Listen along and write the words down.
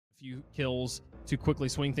few kills to quickly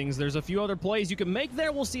swing things. There's a few other plays you can make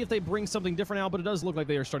there. We'll see if they bring something different out, but it does look like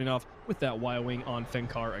they are starting off with that Y-Wing on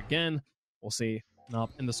Fenkar again. We'll see Nop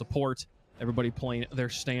in the support. Everybody playing their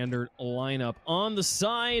standard lineup. On the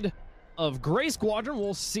side of Gray Squadron,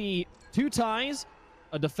 we'll see two ties,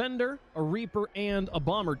 a Defender, a Reaper, and a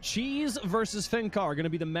Bomber. Cheese versus Fenkar going to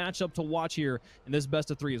be the matchup to watch here in this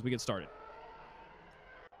best of 3 as we get started.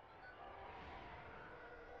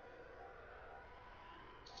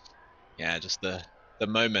 Yeah, just the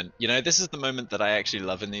moment. You know, this is the moment that I actually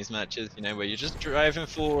love in these matches, you know, where you're just driving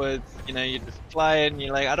forward, you know, you're just flying,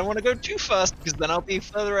 you're like, I don't want to go too fast because then I'll be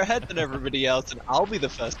further ahead than everybody else and I'll be the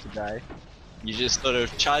first to die. You're just sort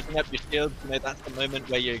of charging up your shields, you know, that's the moment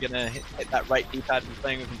where you're going to hit that right D-pad and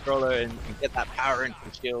playing a controller and get that power into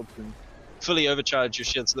the shields and fully overcharge your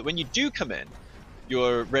shields so that when you do come in,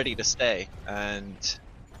 you're ready to stay. And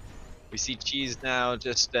we see Cheese now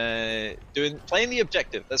just playing the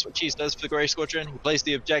objective. That's what Cheese does for the Grey Squadron. He plays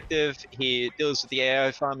the objective, he deals with the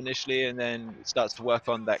AI farm initially, and then starts to work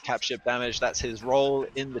on that cap ship damage. That's his role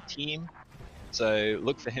in the team. So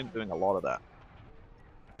look for him doing a lot of that.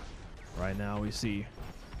 Right now we see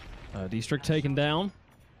D-Strict taken down.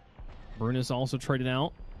 Brunus also traded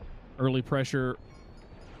out. Early pressure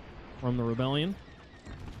from the Rebellion.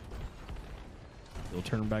 They'll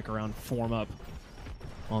turn back around, form up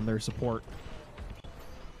on their support.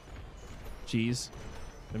 Cheese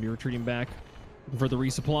gonna be retreating back for the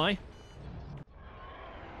resupply.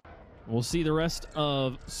 We'll see the rest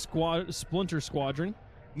of Splinter Squadron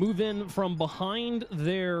move in from behind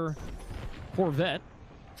their Corvette.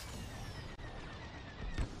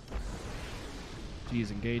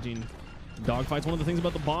 Cheese engaging dogfights. One of the things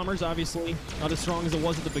about the bombers, obviously not as strong as it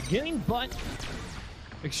was at the beginning, but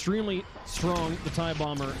extremely strong, the TIE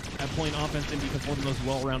Bomber, at playing offense and defense, one of the most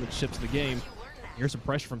well-rounded ships in the game. Here's some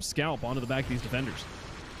pressure from Scalp onto the back of these defenders.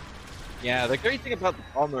 Yeah, the great thing about the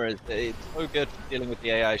Bomber is that it's so good for dealing with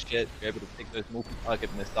the AI shit. You're able to take those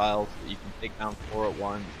multi-target missiles that you can take down 4 at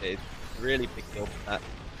once. It's a really big deal for that.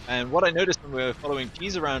 And what I noticed when we were following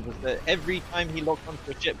Cheese around was that every time he locked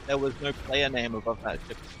onto a ship, there was no player name above that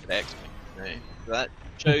ship for the X-Wing. Right? So that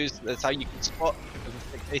shows that's how you can spot, as a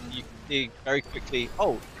spectator, you can see very quickly,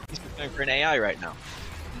 oh, he's just going for an AI right now.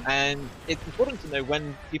 And it's important to know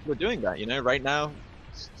when people are doing that, you know, right now,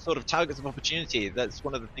 sort of targets of opportunity, that's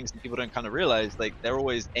one of the things that people don't kind of realize, like they're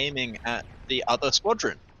always aiming at the other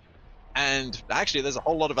squadron. And actually there's a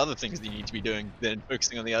whole lot of other things that you need to be doing than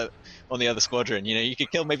focusing on the other squadron. You know, you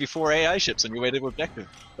could kill maybe 4 AI ships on your way to objective,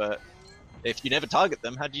 but if you never target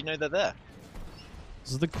them, how do you know they're there?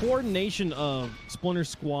 So the coordination of Splinter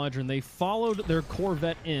Squadron, they followed their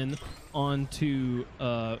Corvette in onto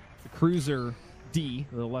the Cruiser D,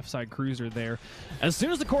 the left side cruiser there. As soon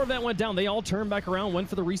as the Corvette went down, they all turned back around, went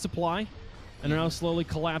for the resupply, and are now slowly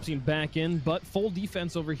collapsing back in. But full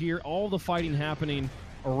defense over here, all the fighting happening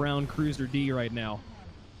around Cruiser D right now.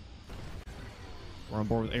 We're on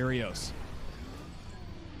board with Arios.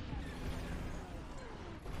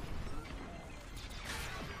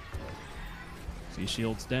 See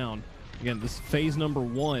shields down. Again, this is phase number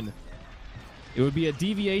 1. It would be a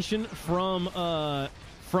deviation from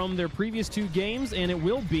their previous 2 games, and it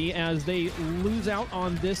will be as they lose out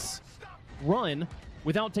on this run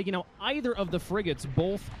without taking out either of the frigates.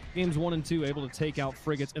 Both games 1 and 2 able to take out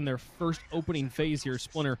frigates in their first opening phase here.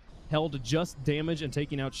 Splinter held just damage and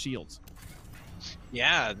taking out shields.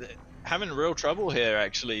 Yeah, having real trouble here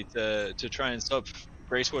actually to try and stop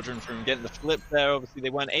Grey Squadron from getting the flip there. Obviously they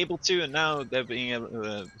weren't able to, and now they're being able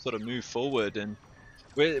to sort of move forward. And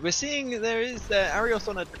we're seeing there is Arios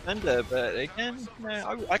on a Defender, but again, you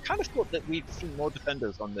know, I kind of thought that we'd see more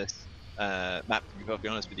Defenders on this map, to be perfectly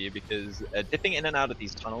honest with you, because dipping in and out of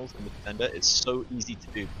these tunnels in the Defender is so easy to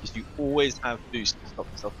do because you always have boost to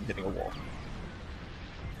stop yourself from hitting a wall.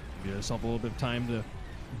 Give yourself a little bit of time to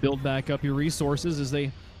build back up your resources as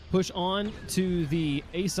they push on to the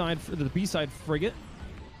A side, the B side frigate,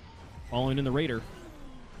 following in the Raider.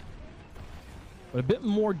 But a bit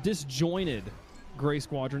more disjointed Grey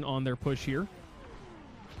Squadron on their push here.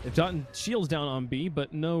 They've gotten shields down on B,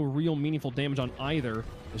 but no real meaningful damage on either.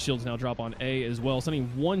 The shields now drop on A as well, sending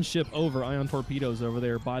one ship over, ion torpedoes over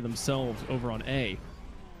there by themselves over on A.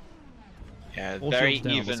 Yeah, very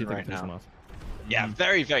even right now. Yeah,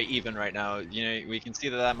 very, very even right now. You know, we can see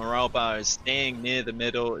that morale bar is staying near the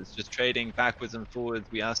middle. It's just trading backwards and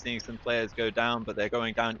forwards. We are seeing some players go down, but they're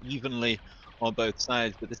going down evenly on both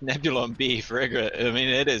sides. But this Nebulon B frigate, I mean,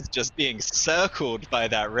 it is just being circled by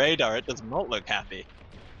that radar. It does not look happy.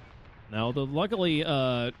 Now, luckily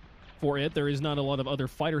for it, there is not a lot of other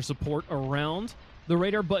fighter support around the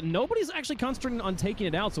Raider, but nobody's actually concentrating on taking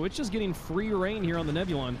it out, so it's just getting free reign here on the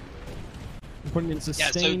Nebulon. Putting in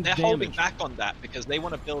sustained they're damage. holding back on that because they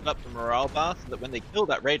want to build up the morale bar so that when they kill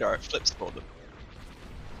that radar, it flips for them.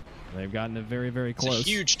 They've gotten it very, very close. It's a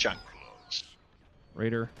huge chunk.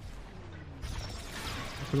 Raider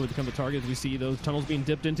quickly become the target as we see those tunnels being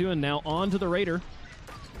dipped into, and now on to the Raider.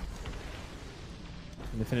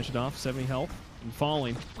 And they finish it off, 70 health and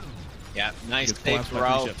falling. Yeah, nice take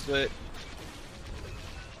morale split.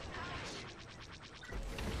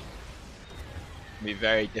 Be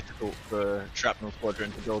very difficult for Shrapnel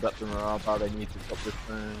Squadron to build up the morale bar they need to stop this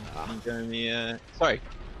from going sorry,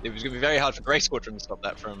 it was going to be very hard for Grey Squadron to stop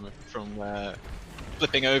that from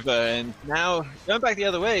flipping over, and now going back the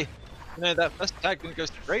other way. You know, that first attack didn't go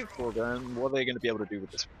straight for them. What are they going to be able to do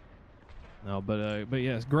with this one? No, but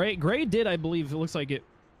yes, Gray did, I believe, it looks like it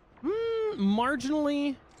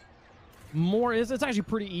marginally more. It's actually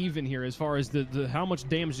pretty even here as far as the how much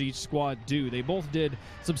damage each squad do. They both did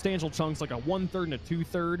substantial chunks, like a 1/3 and a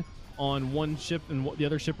 2/3 on one ship and the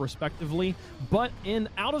other ship respectively. But in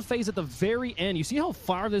out of phase at the very end, you see how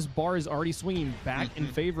far this bar is already swinging back in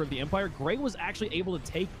favor of the Empire. Gray was actually able to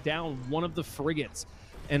take down one of the frigates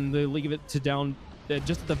and the League of it to down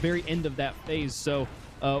just at the very end of that phase. So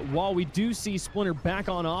while we do see Splinter back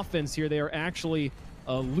on offense here, they are actually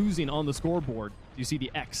losing on the scoreboard. You see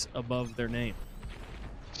the X above their name.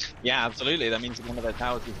 Yeah, absolutely. That means one of their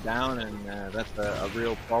towers is down, and that's a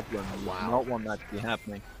real problem. Wow. Not want that to be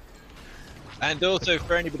happening. And also,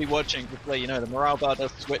 for anybody watching, just to let you know, the morale bar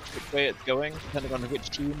does switch which way it's going, depending on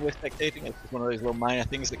which team we're spectating. It's just one of those little minor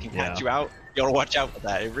things that can catch you out. You gotta watch out for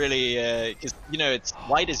that. It really, because, you know, it's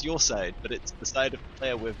white is your side, but it's the side of the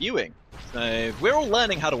player we're viewing. So we're all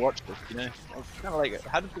learning how to watch this, you know? It's kind of like,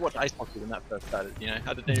 how did you watch ice hockey when that first started, you know?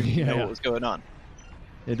 How did they know what was going on?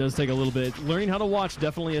 It does take a little bit. Learning how to watch,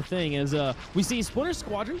 definitely a thing, as we see Splinter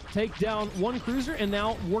Squadron take down one cruiser and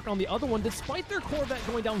now work on the other one, despite their Corvette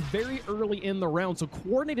going down very early in the round. So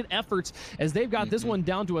coordinated efforts as they've got this one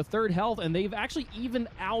down to a 3rd health, and they've actually evened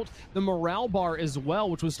out the morale bar as well,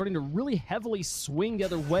 which was starting to really heavily swing the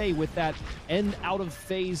other way with that end out of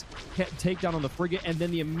phase takedown on the frigate and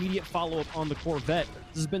then the immediate follow-up on the Corvette.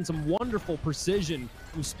 This has been some wonderful precision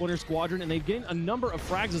from Splinter Squadron, and they've gained a number of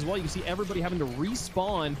frags as well. You see everybody having to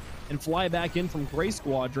respawn and fly back in from Grey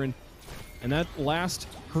Squadron. And that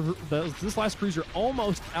this last cruiser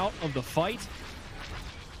almost out of the fight.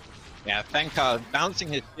 Yeah, Fenkar bouncing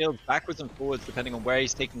his shields backwards and forwards depending on where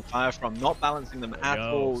he's taking fire from, not balancing them at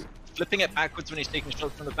all. Flipping it backwards when he's taking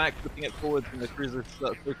shots from the back, flipping it forwards when the cruiser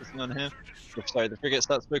starts focusing on him. Sorry, the frigate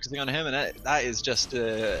starts focusing on him, and that is just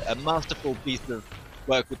a masterful piece of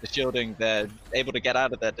work with the shielding. They're able to get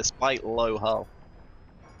out of there despite low hull.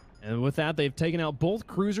 And with that, they've taken out both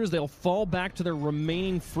cruisers. They'll fall back to their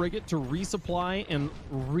remaining frigate to resupply and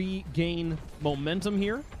regain momentum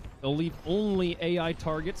here. They'll leave only AI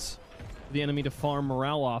targets for the enemy to farm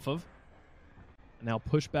morale off of. And now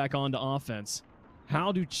push back onto offense.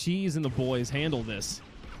 How do Cheese and the boys handle this?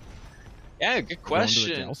 Yeah, good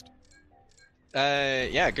question.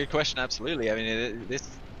 Yeah, good question, absolutely. I mean, this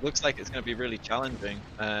looks like it's going to be really challenging.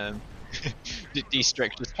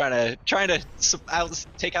 D-Strict just trying to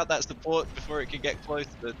take out that support before it can get close,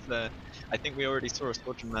 but I think we already saw a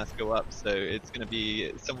Squadron mass go up, so it's going to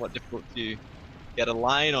be somewhat difficult to get a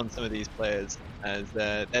line on some of these players as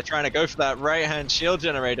they're trying to go for that right-hand shield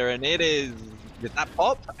generator, and it is... Did that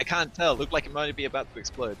pop? I can't tell. It looked like it might be about to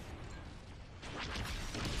explode.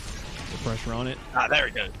 The pressure on it. Ah, there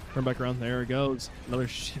it goes. Turn back around. There it goes. Another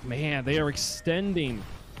man, they are extending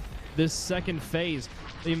this second phase.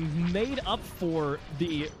 They made up for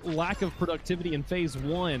the lack of productivity in phase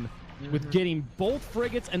 1 with getting both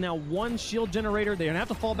frigates and now one shield generator. They're going to have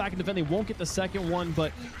to fall back and defend. They won't get the second one,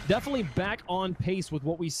 but definitely back on pace with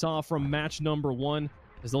what we saw from match number 1,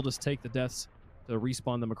 as they'll just take the deaths to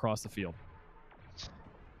respawn them across the field.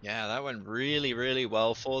 Yeah, that went really, really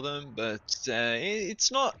well for them, but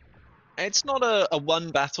it's not a one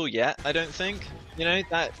battle yet. I don't think. You know,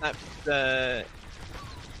 that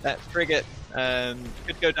frigate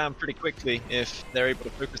could go down pretty quickly if they're able to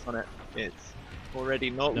focus on it. It's already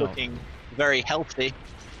not looking very healthy.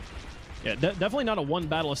 Yeah, definitely not a one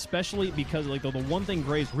battle, especially because like the one thing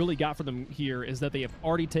Gray's really got for them here is that they have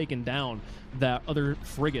already taken down that other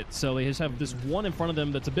frigate. So they just have this one in front of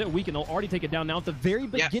them that's a bit weak, and they'll already take it down. Now at the very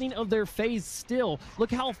beginning of their phase still,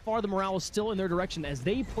 look how far the morale is still in their direction as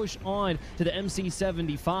they push on to the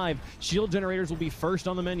MC-75. Shield generators will be first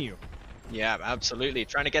on the menu. Yeah, absolutely.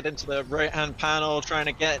 Trying to get into the right-hand panel, trying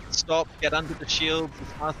to get under the shields as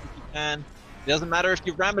fast as you can. It doesn't matter if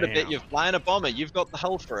you ram it a bit, Damn. you're flying a bomber, you've got the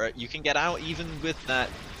hull for it, you can get out even with that,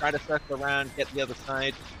 try to circle around, get the other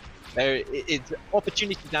side. It's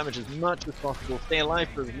opportunity damage as much as possible, stay alive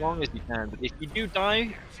for as long as you can, but if you do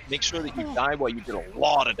die, make sure that you die while you did a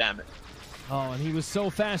lot of damage. Oh, and he was so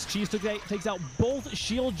fast. Cheese takes out both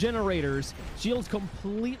shield generators. Shield's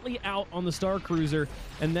completely out on the Star Cruiser,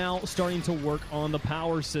 and now starting to work on the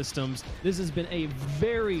power systems. This has been a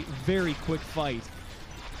very, very quick fight.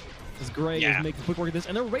 As Gray is making quick work of this,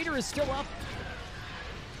 and the Raider is still up.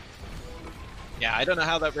 Yeah, I don't know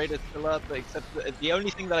how that Raider's still up, except the only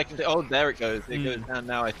thing that I can do. Oh, there it goes. It goes down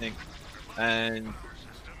now, I think. And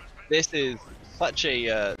this is such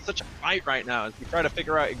a fight right now as we try to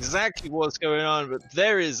figure out exactly what's going on. But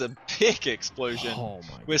there is a big explosion. Oh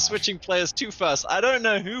my We're gosh. switching players too fast. I don't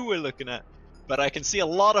know who we're looking at, but I can see a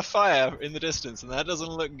lot of fire in the distance, and that doesn't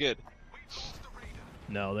look good.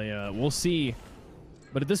 No, we'll see.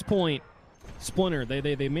 But at this point, Splinter,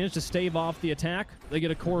 they managed to stave off the attack. They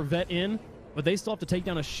get a Corvette in, but they still have to take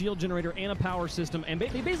down a shield generator and a power system, and they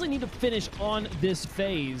basically need to finish on this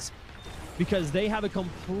phase because they have a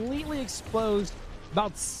completely exposed,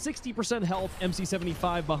 about 60% health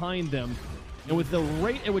MC75 behind them. And with the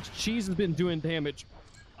rate at which Cheese has been doing damage,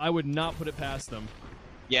 I would not put it past them.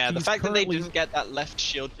 Yeah, the He's fact that they didn't get that left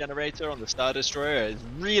shield generator on the Star Destroyer is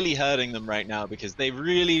really hurting them right now because they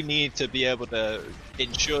really need to be able to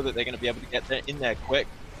ensure that they're going to be able to get in there quick.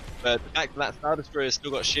 But the fact that that Star Destroyer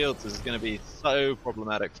still got shields is going to be so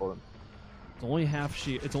problematic for them. It's only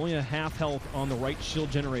it's only a half health on the right shield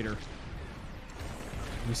generator.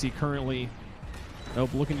 We see currently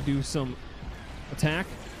looking to do some attack.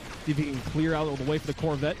 See if he can clear out of the way for the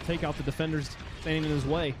Corvette, take out the defenders standing in his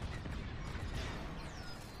way.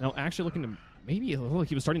 Now actually looking to maybe look like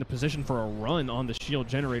he was starting to position for a run on the shield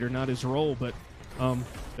generator, not his role, but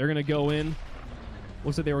they're gonna go in.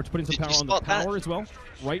 Looks like they were putting some power on the power as well.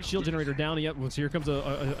 Right shield generator down. Yet, so here comes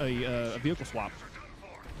a vehicle swap.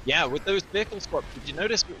 Yeah, with those vehicle swaps, did you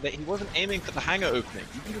notice that he wasn't aiming for the hangar opening?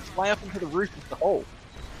 You can just fly up into the roof of the hole.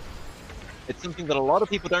 It's something that a lot of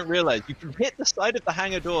people don't realize. You can hit the side of the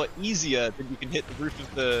hangar door easier than you can hit the roof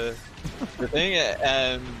of the thing.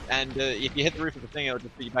 If you hit the roof of the thing, it'll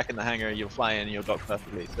just put you back in the hangar, you'll fly in and you'll dock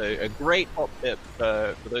perfectly. So a great top tip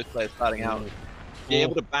for those players starting out. Be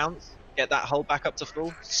able to bounce, get that hull back up to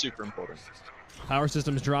full, super important. Power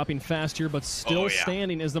systems dropping fast here, but still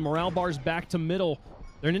standing as the morale bar's back to middle.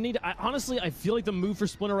 They're gonna need. Honestly, I feel like the move for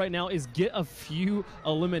Splinter right now is get a few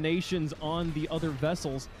eliminations on the other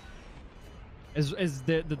vessels. As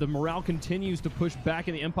the morale continues to push back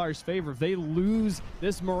in the Empire's favor. If they lose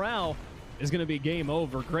this morale, it's going to be game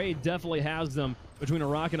over. Gray definitely has them between a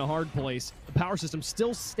rock and a hard place. The power system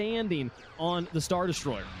still standing on the Star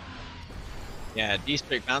Destroyer. Yeah,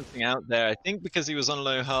 D-Strict bouncing out there. I think because he was on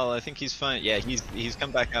low hull, I think he's fine. Yeah, he's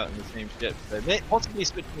come back out in the same ship. So possibly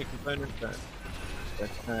switching a component. But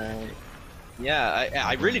yeah,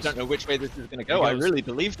 I really don't know which way this is going to go. I really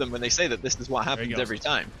believe them when they say that this is what happens every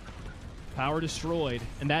time. Power destroyed,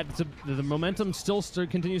 and the momentum still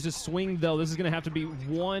continues to swing, though. This is going to have to be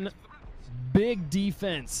one big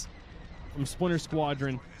defense from Splinter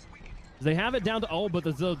Squadron. They have it down to, but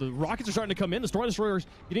the rockets are starting to come in. The Star Destroyer's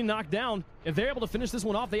getting knocked down. If they're able to finish this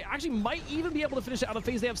one off, they actually might even be able to finish it out of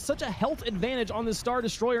phase. They have such a health advantage on this Star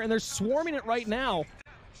Destroyer, and they're swarming it right now.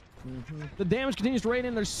 The damage continues to rain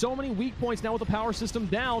in. There's so many weak points now with the power system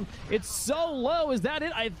down. It's so low. Is that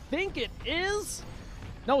it? I think it is.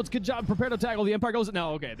 No, it's good job. Prepare to tackle. The Empire goes.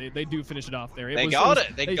 No, okay. They do finish it off there. They got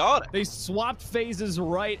it. They swapped phases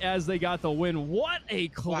right as they got the win. What a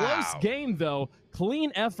close game, though.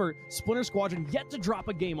 Clean effort. Splinter Squadron yet to drop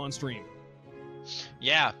a game on stream.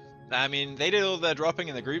 Yeah. I mean, they did all their dropping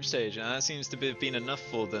in the group stage, and that seems to have been enough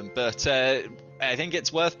for them. But I think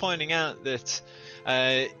it's worth pointing out that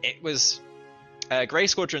it was Grey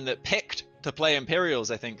Squadron that picked to play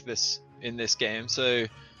Imperials, I think, in this game. So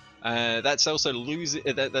that's also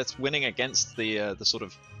that's winning against the sort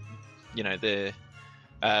of, the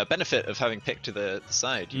benefit of having picked to the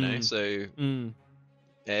side, you know. So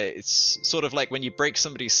it's sort of like when you break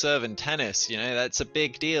somebody's serve in tennis, that's a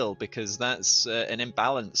big deal because that's an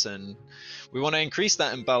imbalance, and we want to increase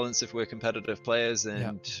that imbalance if we're competitive players.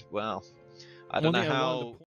 And well, I don't know how.